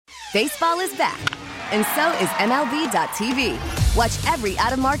Baseball is back, and so is MLB.tv. Watch every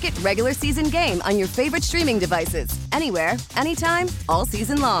out-of-market regular season game on your favorite streaming devices, anywhere, anytime, all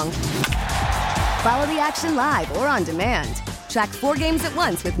season long. Follow the action live or on demand. Track 4 games at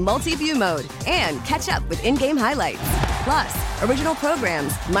once with multi-view mode and catch up with in-game highlights. Plus, original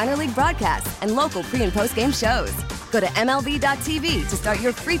programs, minor league broadcasts, and local pre- and post-game shows. Go to MLB.tv to start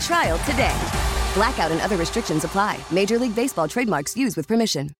your free trial today. Blackout and other restrictions apply. Major League Baseball trademarks used with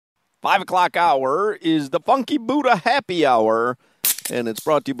permission. 5 o'clock hour is the Funky Buddha Happy Hour, and it's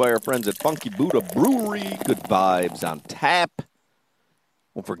brought to you by our friends at Funky Buddha Brewery. Good vibes on tap.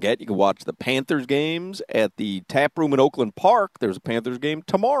 Don't forget, you can watch the Panthers games at the Tap Room in Oakland Park. There's a Panthers game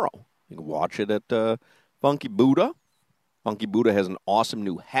tomorrow. You can watch it at Funky Buddha. Funky Buddha has an awesome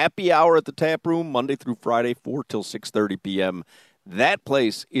new happy hour at the Tap Room, Monday through Friday, 4 till 6:30 p.m. That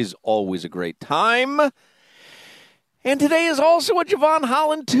place is always a great time. And today is also a Javon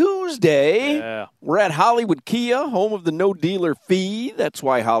Holland Tuesday. Yeah. We're at Hollywood Kia, home of the no dealer fee. That's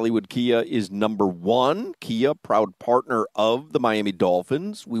why Hollywood Kia is number one. Kia, proud partner of the Miami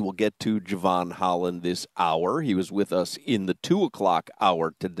Dolphins. We will get to Javon Holland this hour. He was with us in the 2 o'clock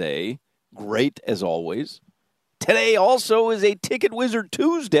hour today. Great as always. Today also is a Ticket Wizard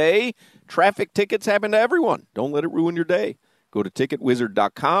Tuesday. Traffic tickets happen to everyone. Don't let it ruin your day. Go to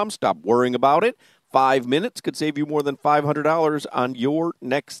ticketwizard.com. Stop worrying about it. 5 minutes could save you more than $500 on your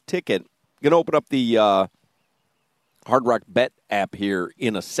next ticket. Going to open up the Hard Rock Bet app here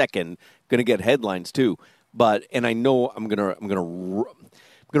in a second. Going to get headlines too, and I know I'm gonna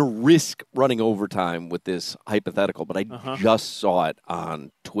risk running overtime with this hypothetical, but I just saw it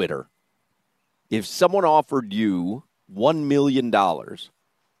on Twitter. If someone offered you $1 million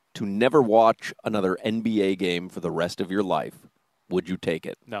to never watch another NBA game for the rest of your life, would you take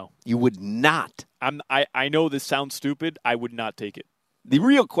it? No. You would not. I know this sounds stupid. I would not take it. The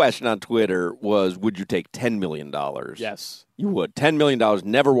real question on Twitter was, would you take $10 million? Yes. You would. $10 million,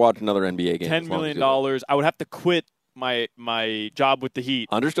 never watch another NBA game. $10 million. I would have to quit my job with the Heat.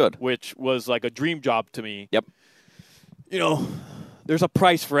 Understood. Which was like a dream job to me. Yep. You know, there's a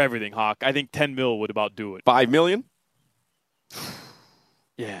price for everything, Hawk. I think $10 million would about do it. $5 million?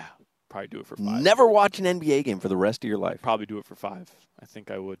 Yeah. Probably do it for $5. Never watch an NBA game for the rest of your life. Probably do it for $5. I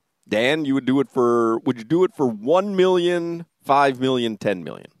think I would. Dan, would you do it for $1 million, $5 million, $10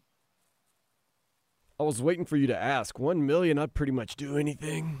 million? I was waiting for you to ask. $1 million, I'd pretty much do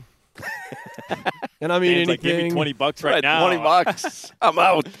anything. And I mean Dan's anything. Like, give me $20 right now. $20. I'm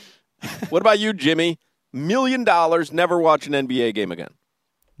out. What about you, Jimmy? $1 million, never watch an NBA game again.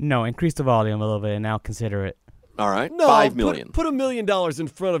 No, increase the volume a little bit and I'll consider it. All right, No, $5 million. Put $1 million in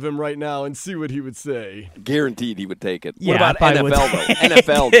front of him right now and see what he would say. Guaranteed he would take it. Yeah, what about NFL, though?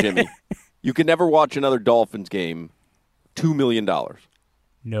 NFL, Jimmy. You can never watch another Dolphins game. $2 million.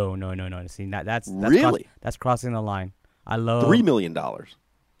 No. See, that's really? That's crossing the line. I love $3 million. $3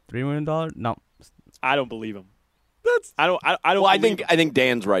 million? No. I don't believe him. I don't. Well, I think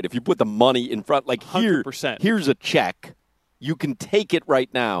Dan's right. If you put the money in front, like 100%. Here's a check. You can take it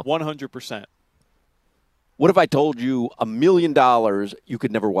right now. 100%. What if I told you $1 million, you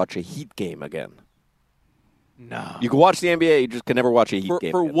could never watch a Heat game again? No. You can watch the NBA, you just can never watch a Heat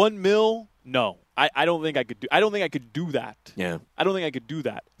game for again. $1 million. No, I don't think I could do. I don't think I could do that. Yeah. I don't think I could do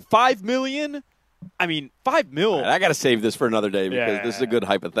that. $5 million. I mean, $5 million. Right, I got to save this for another day because this is a good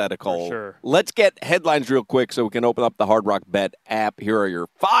hypothetical. For sure. Let's get headlines real quick so we can open up the Hard Rock Bet app. Here are your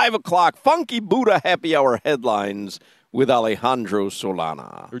 5 o'clock Funky Buddha Happy Hour headlines with Alejandro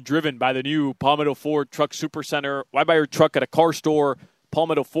Solana. You're driven by the new Palmetto Ford Truck Supercenter. Why buy your truck at a car store?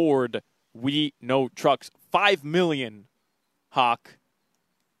 Palmetto Ford, we know trucks. $5 million, Hawk,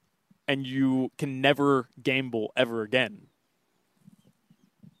 and you can never gamble ever again.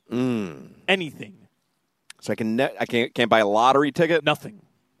 Anything. So I can't buy a lottery ticket? Nothing.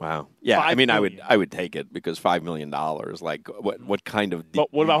 Wow. Yeah, $5 million. I would take it because $5 million. Like what kind of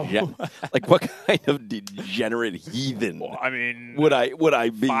But what about what kind of degenerate heathen? Well, I mean, would I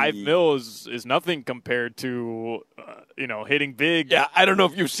be? $5 million is nothing compared to hitting big. Yeah, I don't know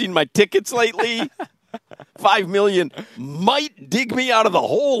if you've seen my tickets lately. $5 million might dig me out of the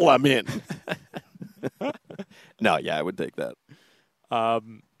hole I'm in. No, yeah, I would take that. All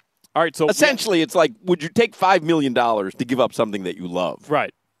right, so essentially, it's like, would you take $5 million to give up something that you love?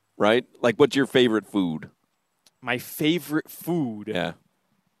 Right. Right? Like, what's your favorite food? My favorite food? Yeah.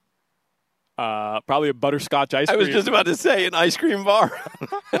 Probably a butterscotch ice cream. I was just about to say an ice cream bar.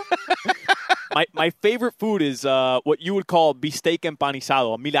 My favorite food is what you would call bistec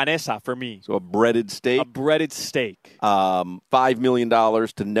empanizado, a milanesa for me. So a breaded steak. A breaded steak. $5 million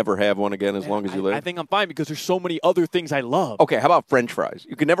to never have one again as long as you live. I think I'm fine because there's so many other things I love. Okay, how about French fries?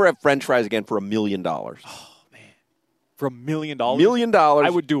 You can never have French fries again for $1 million. For $1 million? $1 million. I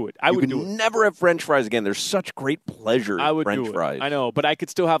would do it. I would do it. Never have French fries again. There's such great pleasure I in would French do it. fries. I know, but I could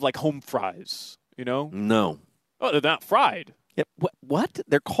still have like home fries, you know? No. Oh, they're not fried. Yeah, what?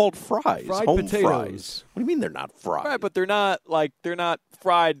 They're called fries. Fried home potatoes. fries. What do you mean they're not fried? Right, but they're not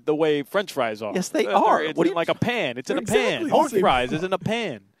fried the way French fries are. Yes, they are. It's What do in you- like a pan. It's in a Exactly. pan. Home Listen. fries is in a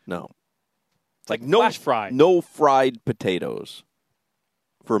pan. No. It's like flash fried. No fried potatoes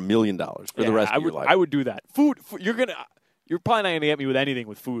for $1 million for the rest of your life. I would do that. Food you're probably not going to get me with anything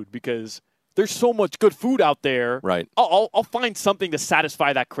with food because there's so much good food out there. Right. I'll find something to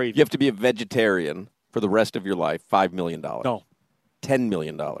satisfy that craving. You have to be a vegetarian for the rest of your life. $5 million. No. $10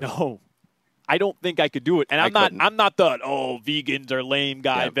 million. No. I don't think I could do it. And I'm not the vegans are lame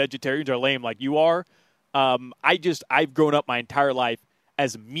guy, vegetarians are lame like you are. I've grown up my entire life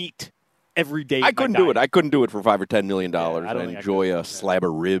as meat every day. I couldn't do it. I couldn't do it for $5 or $10 million. I I don't think I enjoy a slab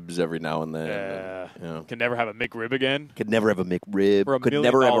of ribs every now and then. Yeah. Can never have a McRib again. Could never have a McRib. For $1 Could million.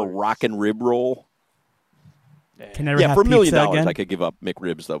 never have a rockin' rib roll. Can never have For $1 million, pizza again? I could give up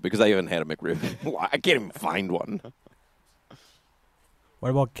McRibs though because I haven't had a McRib. I can't even find one. What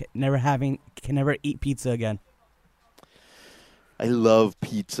about can never eat pizza again? I love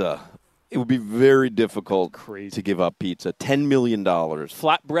pizza. It would be very difficult Crazy. to give up pizza. $10 million.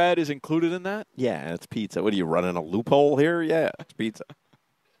 Flatbread is included in that? Yeah, it's pizza. What are you running a loophole here? Yeah, it's pizza.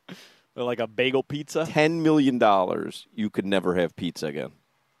 Or like a bagel pizza? $10 million. You could never have pizza again.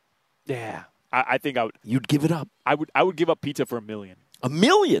 Yeah. I think I would. You'd give it up. I would give up pizza for $1 million. $1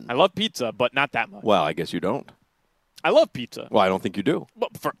 million? I love pizza, but not that much. Well, I guess you don't. I love pizza. Well, I don't think you do. But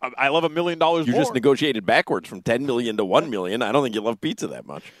I love $1 million more. You just negotiated backwards from $10 million to $1 million. I don't think you love pizza that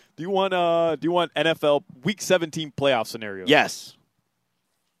much. Do you want NFL Week 17 playoff scenarios? Yes.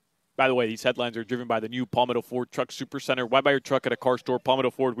 By the way, these headlines are driven by the new Palmetto Ford Truck Supercenter. Why buy your truck at a car store?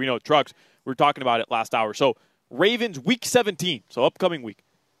 Palmetto Ford, we know trucks. We were talking about it last hour. So, Ravens Week 17, so upcoming week.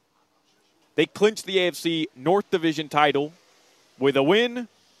 They clinched the AFC North Division title with a win,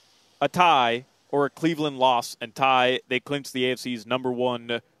 a tie, or a Cleveland loss and tie. They clinched the AFC's number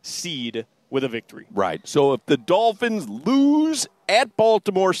 1 seed with a victory. Right. So if the Dolphins lose at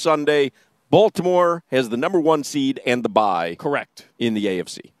Baltimore Sunday, Baltimore has the number 1 seed and the bye. Correct. In the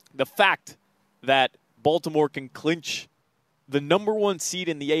AFC. The fact that Baltimore can clinch the number 1 seed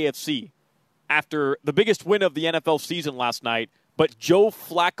in the AFC after the biggest win of the NFL season last night, but Joe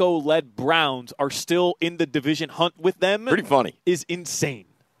Flacco-led Browns are still in the division hunt with them. Pretty funny. Is insane.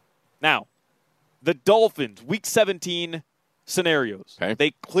 Now, the Dolphins, Week 17 scenarios. Okay.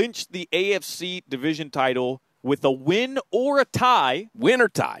 They clinched the AFC division title with a win or a tie. Win or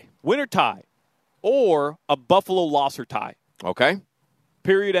tie. Win or tie. Or a Buffalo loss or tie. Okay.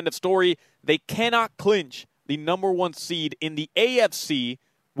 Period. End of story. They cannot clinch the number 1 seed in the AFC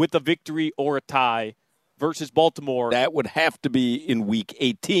with a victory or a tie versus Baltimore. That would have to be in Week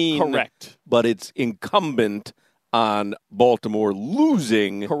 18. Correct. But it's incumbent on Baltimore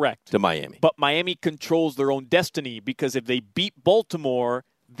losing Correct. to Miami. But Miami controls their own destiny because if they beat Baltimore,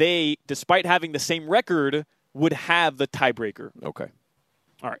 they, despite having the same record, would have the tiebreaker. Okay.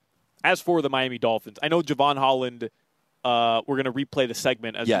 All right. As for the Miami Dolphins, I know Javon Holland, we're going to replay the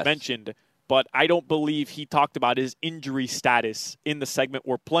segment as you mentioned, but I don't believe he talked about his injury status in the segment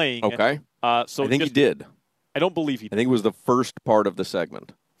we're playing. Okay. So I think he did. I don't believe he did. I think it was the first part of the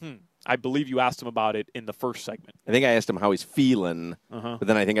segment. I believe you asked him about it in the first segment. I think I asked him how he's feeling, but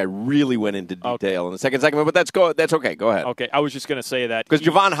then I think I really went into detail in the second segment. But that's okay. Go ahead. Okay, I was just going to say that. Because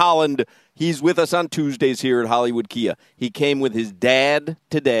Javon Holland, he's with us on Tuesdays here at Hollywood Kia. He came with his dad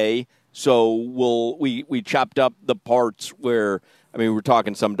today, so we chopped up the parts where, I mean, we're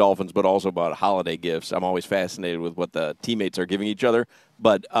talking some Dolphins, but also about holiday gifts. I'm always fascinated with what the teammates are giving each other.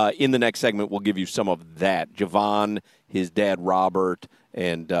 But in the next segment, we'll give you some of that. Javon, his dad Robert,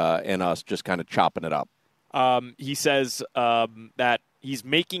 and us just kind of chopping it up. He says that he's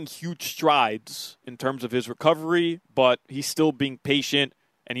making huge strides in terms of his recovery, but he's still being patient.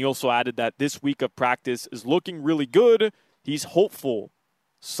 And he also added that this week of practice is looking really good. He's hopeful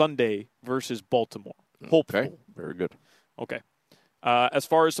Sunday versus Baltimore. Hopeful. Okay, very good. Okay. As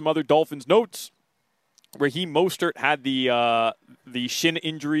far as some other Dolphins notes, Raheem Mostert had the shin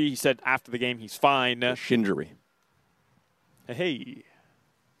injury. He said after the game he's fine. Shinjury. Hey.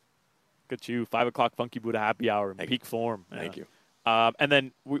 Look at you. 5 o'clock Funky Buddha happy hour in peak form. Thank you. And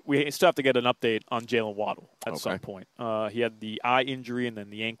then we still have to get an update on Jalen Waddle at some Okay. point. He had the eye injury and then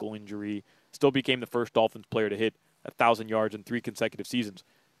the ankle injury. Still became the first Dolphins player to hit 1,000 yards in 3 consecutive seasons.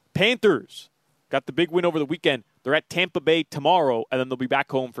 Panthers got the big win over the weekend. They're at Tampa Bay tomorrow, and then they'll be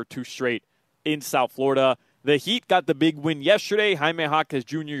back home for 2 straight in South Florida. The Heat got the big win yesterday. Jaime Jaquez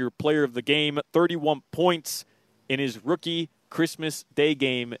Jr., your player of the game, 31 points in his rookie Christmas Day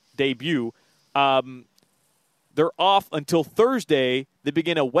game debut. They're off until Thursday. They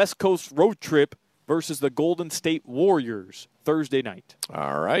begin a West Coast road trip versus the Golden State Warriors Thursday night.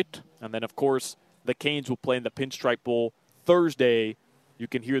 All right. And then, of course, the Canes will play in the Pinstripe Bowl Thursday. You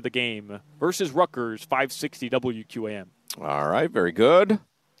can hear the game versus Rutgers, 560 WQAM. All right. Very good.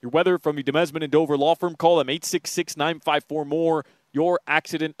 Your weather from the Demesman and Dover Law Firm. Call them 866-954-MORE.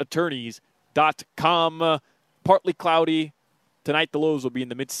 YourAccidentAttorneys.com. Partly cloudy. Tonight, the lows will be in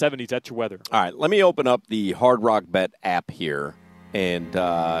the mid-70s. That's your weather. All right. Let me open up the Hard Rock Bet app here and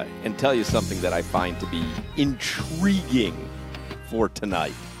tell you something that I find to be intriguing for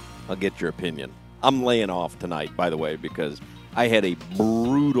tonight. I'll get your opinion. I'm laying off tonight, by the way, because I had a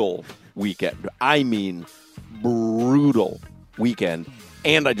brutal weekend. I mean, brutal weekend.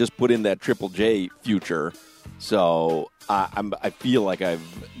 And I just put in that Triple J future. So I feel like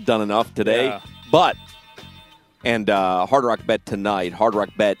I've done enough today. Yeah. But, and Hard Rock Bet tonight. Hard Rock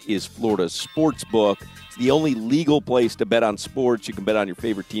Bet is Florida's sports book. It's the only legal place to bet on sports. You can bet on your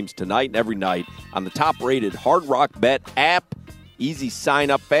favorite teams tonight and every night on the top-rated Hard Rock Bet app. Easy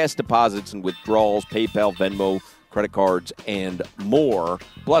sign-up, fast deposits and withdrawals, PayPal, Venmo, credit cards, and more.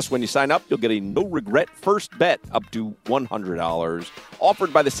 Plus, when you sign up, you'll get a no-regret first bet up to $100.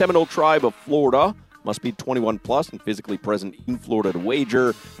 Offered by the Seminole Tribe of Florida. Must be 21 plus and physically present in Florida to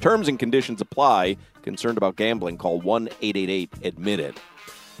wager. Terms and conditions apply. Concerned about gambling? Call 1-888-ADMIT-IT.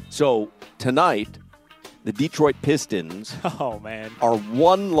 So, tonight, the Detroit Pistons Oh, man. are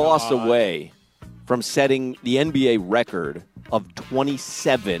one loss away from setting the NBA record of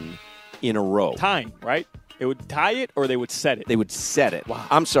 27 in a row. Tying, right? They would tie it or they would set it. They would set it. Wow.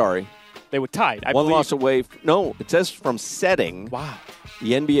 I'm sorry. They would tie it. I One believe. loss away. No, it says from setting Wow.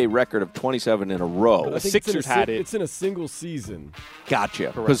 the NBA record of 27 in a row. I think Sixers it's in had it. It's in a single season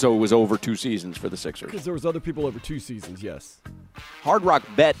Gotcha. Because so it was over 2 seasons for the Sixers. because there was other people over 2 seasons. Yes. Hard Rock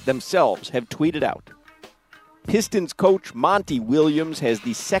Bet themselves have tweeted out. Pistons coach Monty Williams has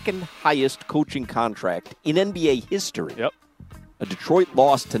the second highest coaching contract in NBA history. Yep. A Detroit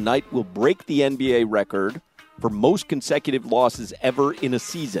loss tonight will break the NBA record for most consecutive losses ever in a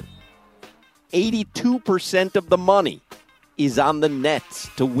season. 82% of the money is on the Nets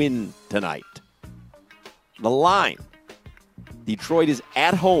to win tonight. The line. Detroit is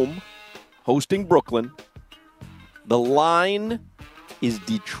at home hosting Brooklyn. The line is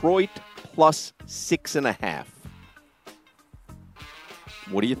Detroit plus 6.5.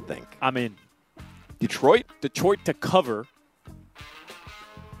 What do you think? I'm in. Detroit? Detroit to cover,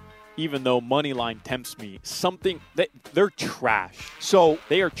 even though money line tempts me. They're trash. So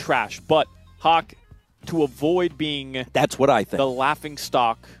They are trash. But, Hawk, to avoid being that's what I think. the laughing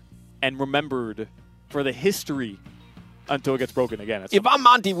stock and remembered for the history until it gets broken again. If I'm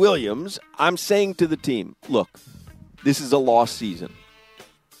Monty Williams, I'm saying to the team, look, this is a lost season.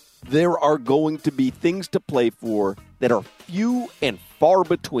 There are going to be things to play for that are few and far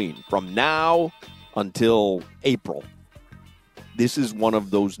between from now until April. This is one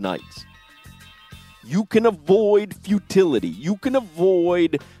of those nights. You can avoid futility. You can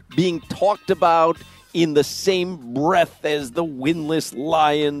avoid being talked about in the same breath as the winless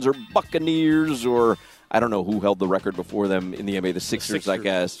Lions or Buccaneers or I don't know who held the record before them in the NBA, the Sixers, I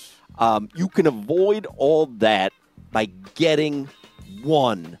guess. You can avoid all that by getting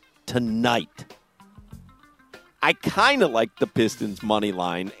one tonight. I kind of like the Pistons money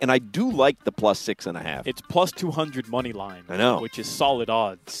line, and I do like the plus 6.5. It's plus 200 money line. I know. Which is solid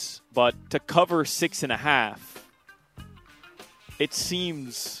odds. But to cover 6.5, it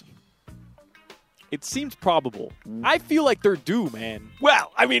seems probable. I feel like they're due, man.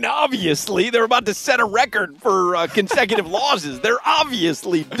 Well, I mean, obviously, they're about to set a record for consecutive losses. They're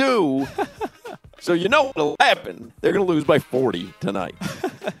obviously due. So you know what'll happen. They're going to lose by 40 tonight.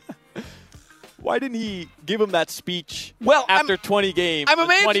 Why didn't he give him that speech Well, after 20 games? I'm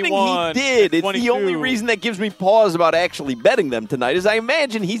imagining 21, he did. It's 22. the only reason that gives me pause about actually betting them tonight is I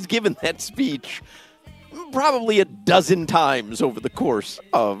imagine he's given that speech probably a dozen times over the course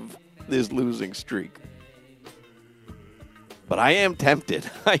of this losing streak. But I am tempted.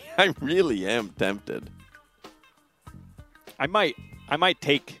 I really am tempted. I might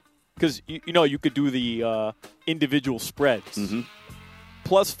take, because you know you could do the individual spreads. Mm-hmm.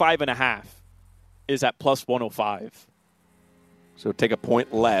 Plus 5.5 is at plus 105. So take a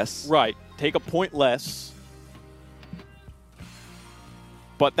point less. Right. Take a point less.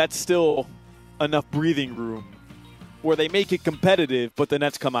 But that's still enough breathing room where they make it competitive, but the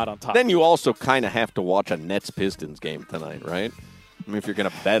Nets come out on top. Then you also kind of have to watch a Nets-Pistons game tonight, right? I mean, if you're going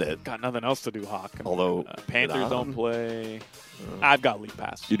to bet it. Got nothing else to do, Hawk. Although Panthers don't play. I've got league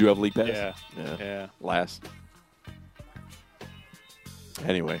pass. You do have league pass? Yeah. Last.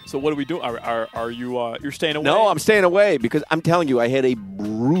 Anyway. So what do we do? Are you you're staying away? No, I'm staying away because I'm telling you, I had a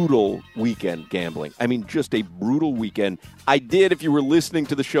brutal weekend gambling. I mean, just a brutal weekend. I did, if you were listening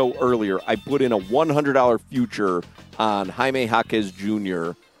to the show earlier, I put in a $100 future on Jaime Jaquez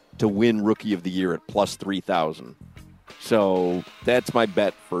Jr. to win Rookie of the Year at plus 3,000. So that's my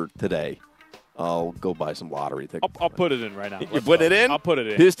bet for today. I'll go buy some lottery tickets. I'll put it in right now. You put it in? I'll put it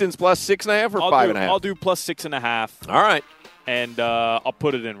in. Pistons plus 6.5 or 5.5? I'll do plus 6.5. All right. And I'll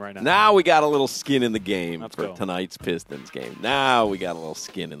put it in right now. Now we got a little skin in the game Let's for go. tonight's Pistons game. Now we got a little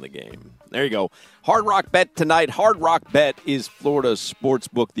skin in the game. There you go. Hard Rock Bet tonight. Hard Rock Bet is Florida's sports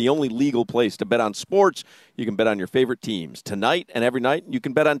book, the only legal place to bet on sports. You can bet on your favorite teams tonight and every night. You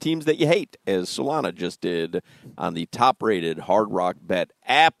can bet on teams that you hate, as Solana just did on the top-rated Hard Rock Bet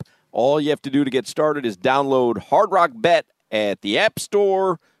app. All you have to do to get started is download Hard Rock Bet at the App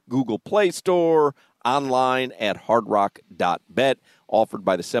Store, Google Play Store, online at hardrock.bet. Offered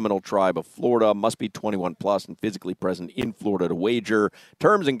by the Seminole Tribe of Florida. Must be 21 plus and physically present in Florida to wager.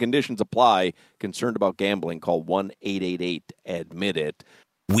 Terms and conditions apply. Concerned about gambling? Call 1-888-ADMIT-IT.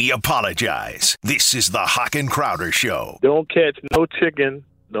 We apologize. This is the Hawk and Crowder Show. Don't catch no chicken.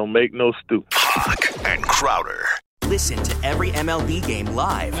 Don't make no stew. Hawk and Crowder. Listen to every MLB game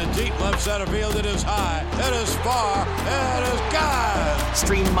live. In the deep left center field, it is high, it is far, it is gone.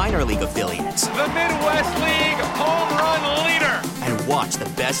 Stream minor league affiliates. The Midwest League home run leader. And watch the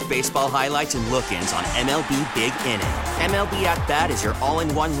best baseball highlights and look-ins on MLB Big Inning. MLB At Bat is your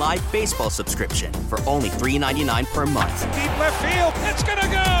all-in-one live baseball subscription for only $3.99 per month. Deep left field, it's gonna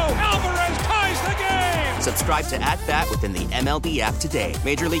go. Alvarez ties the game. Subscribe to At Bat within the MLB app today.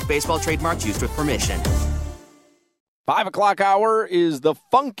 Major League Baseball trademarks used with permission. 5 o'clock hour is the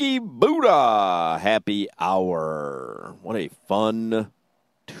Funky Buddha Happy Hour. What a fun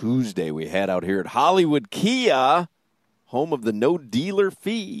Tuesday we had out here at Hollywood Kia, home of the no dealer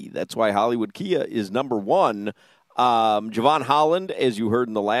fee. That's why Hollywood Kia is number one. Javon Holland, as you heard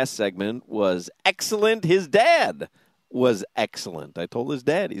in the last segment, was excellent. His dad was excellent. I told his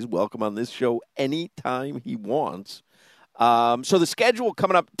dad he's welcome on this show anytime he wants. So the schedule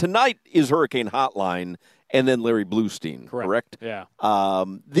coming up tonight is Hurricane Hotline and then Larry Bluestein, correct? Yeah.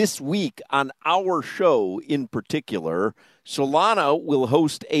 This week on our show in particular, Solana will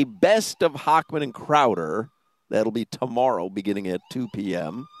host a best of Hockman and Crowder. That'll be tomorrow beginning at 2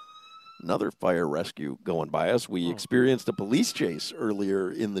 p.m. Another fire rescue going by us. We experienced a police chase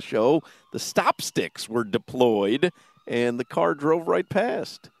earlier in the show. The stop sticks were deployed, and the car drove right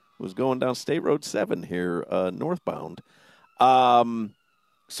past. It was going down State Road 7 here northbound.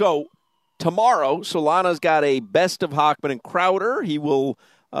 So tomorrow, Solana's got a best of Hockman and Crowder. He will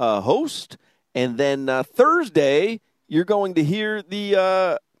host. And then Thursday, you're going to hear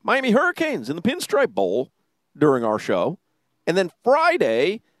the Miami Hurricanes in the Pinstripe Bowl during our show. And then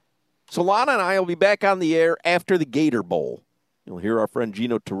Friday, Solana and I will be back on the air after the Gator Bowl. You'll hear our friend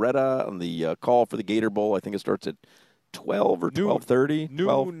Gino Torretta on the call for the Gator Bowl. I think it starts at 12 or 12:30.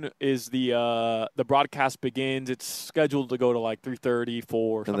 Noon is the broadcast begins. It's scheduled to go to like 3:30,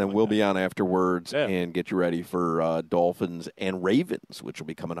 4. And then we'll be on afterwards and get you ready for Dolphins and Ravens, which will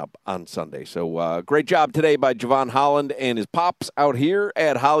be coming up on Sunday. So great job today by Javon Holland and his pops out here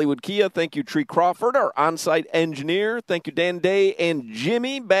at Hollywood Kia. Thank you, Tree Crawford, our on-site engineer. Thank you, Dan Day and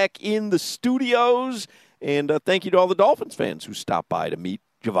Jimmy back in the studios. And thank you to all the Dolphins fans who stopped by to meet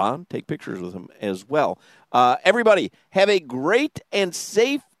Javon, take pictures with him as well. Everybody, have a great and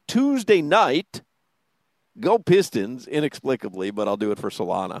safe Tuesday night. Go Pistons, inexplicably, but I'll do it for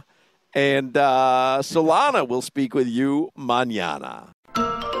Solana. And Solana will speak with you mañana.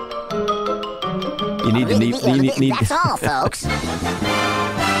 You need That's all, folks.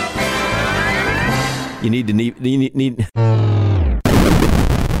 You need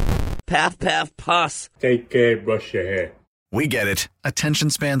Path, puss. Take care, brush your hair. We get it. Attention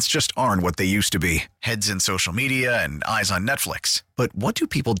spans just aren't what they used to be. Heads in social media and eyes on Netflix. But what do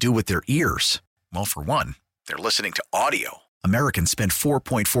people do with their ears? Well, for one, they're listening to audio. Americans spend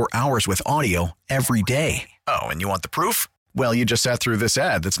 4.4 hours with audio every day. Oh, and you want the proof? Well, you just sat through this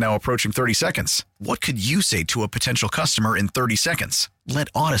ad that's now approaching 30 seconds. What could you say to a potential customer in 30 seconds? Let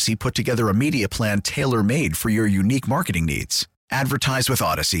Odyssey put together a media plan tailor-made for your unique marketing needs. Advertise with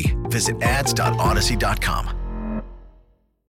Odyssey. Visit ads.odyssey.com.